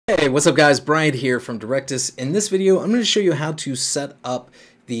Hey, what's up guys? Brian here from Directus. In this video, I'm going to show you how to set up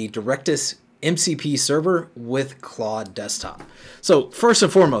the Directus MCP server with Claude Desktop. So first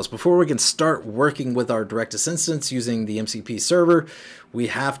and foremost, before we can start working with our Directus instance using the MCP server, we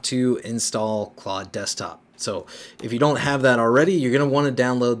have to install Claude Desktop. So if you don't have that already, you're going to want to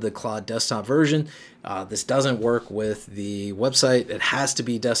download the Claude Desktop version. This doesn't work with the website. It has to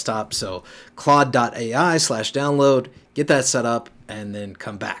be desktop. So claude.ai/download, get that set up, and then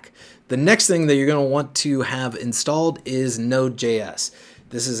come back. The next thing that you're going to want to have installed is Node.js.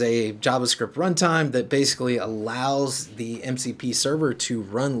 This is a JavaScript runtime that basically allows the MCP server to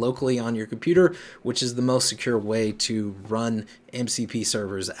run locally on your computer, which is the most secure way to run MCP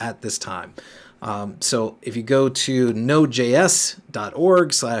servers at this time. So if you go to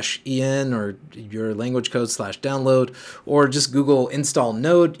nodejs.org/en or your language code /download, or just Google install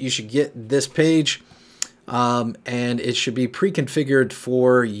Node, you should get this page. And it should be pre-configured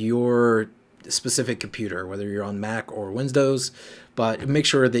for your specific computer, whether you're on Mac or Windows, but make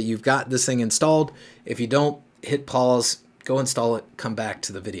sure that you've got this thing installed. If you don't, hit pause, go install it, come back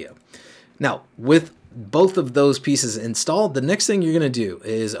to the video. Now, with both of those pieces installed, the next thing you're going to do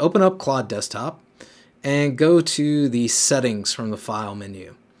is open up Claude Desktop and go to the settings from the file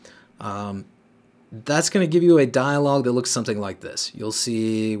menu. That's going to give you a dialog that looks something like this. You'll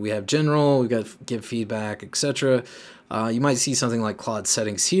see we have general, we've got give feedback, etc. You might see something like Claude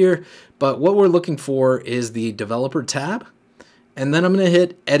settings here, but what we're looking for is the developer tab, and then I'm going to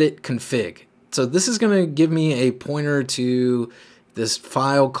hit edit config. So this is going to give me a pointer to this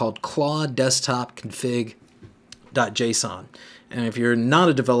file called Claude desktop config.json. And if you're not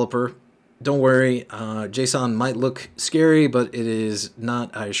a developer, don't worry, JSON might look scary, but it is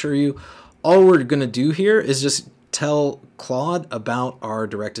not, I assure you. All we're going to do here is just tell Claude about our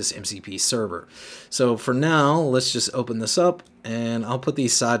Directus MCP server. So for now, let's just open this up and I'll put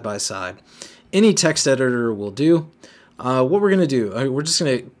these side by side. Any text editor will do. What we're going to do, we're just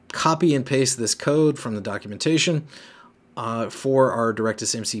going to copy and paste this code from the documentation for our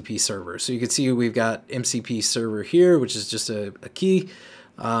Directus MCP server. So you can see we've got MCP server here, which is just a key.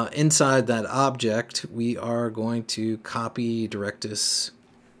 Inside that object, we are going to copy Directus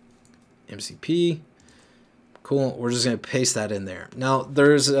MCP. Cool. We're just going to paste that in there. Now,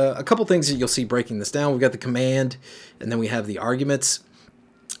 there's a couple things that you'll see breaking this down. We've got the command, and then we have the arguments.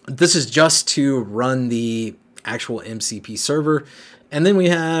 This is just to run the actual MCP server. And then we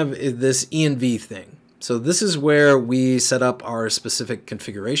have this env thing. So this is where we set up our specific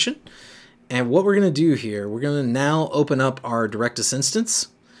configuration. And what we're going to do here, we're going to now open up our Directus instance.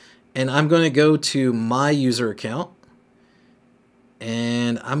 And I'm going to go to my user account.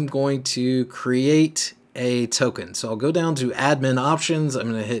 And I'm going to create a token. So I'll go down to admin options.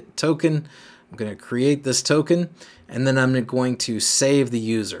 I'm going to hit token. I'm going to create this token. And then I'm going to save the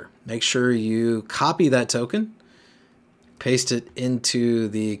user. Make sure you copy that token. Paste it into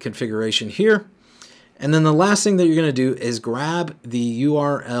the configuration here. And then the last thing that you're going to do is grab the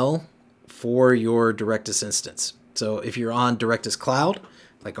URL for your Directus instance. So if you're on Directus Cloud,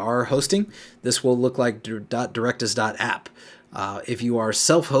 like our hosting, this will look like .directus.app. If you are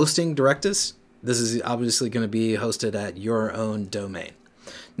self-hosting Directus, this is obviously going to be hosted at your own domain.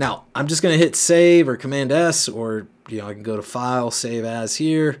 Now, I'm just going to hit save or Command S, or I can go to File, Save As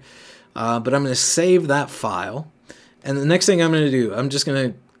here. But I'm going to save that file. And the next thing I'm going to do, I'm just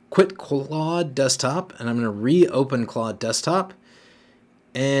going to quit Claude Desktop, and I'm going to reopen Claude Desktop.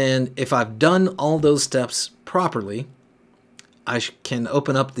 And if I've done all those steps properly, I can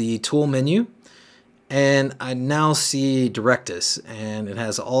open up the tool menu. And I now see Directus, and it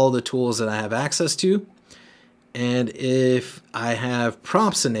has all the tools that I have access to. And if I have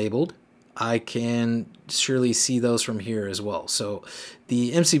prompts enabled, I can surely see those from here as well. So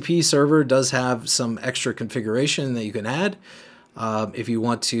the MCP server does have some extra configuration that you can add. If you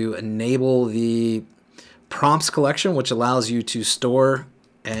want to enable the prompts collection, which allows you to store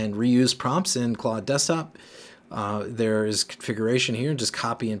and reuse prompts in Claude Desktop, there is configuration here. Just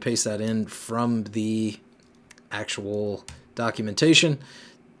copy and paste that in from the actual documentation.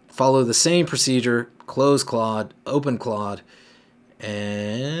 Follow the same procedure, close Claude, open Claude,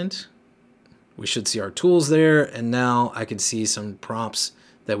 and we should see our tools there. And now I can see some prompts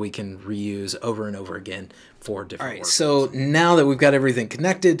that we can reuse over and over again for different workflows. So now that we've got everything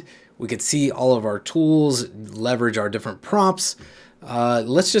connected, we can see all of our tools, leverage our different prompts.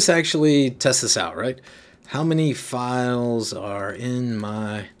 Let's just actually test this out, right? How many files are in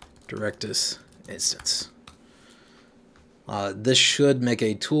my Directus instance? This should make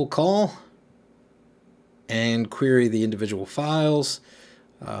a tool call and query the individual files.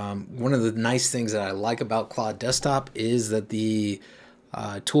 One of the nice things that I like about Claude Desktop is that the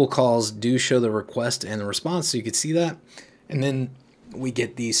Tool calls do show the request and the response, so you can see that. And then we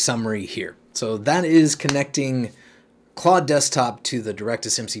get the summary here. So that is connecting Claude Desktop to the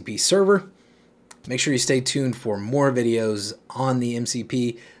Directus MCP server. Make sure you stay tuned for more videos on the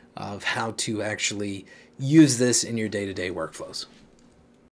MCP of how to actually use this in your day-to-day workflows.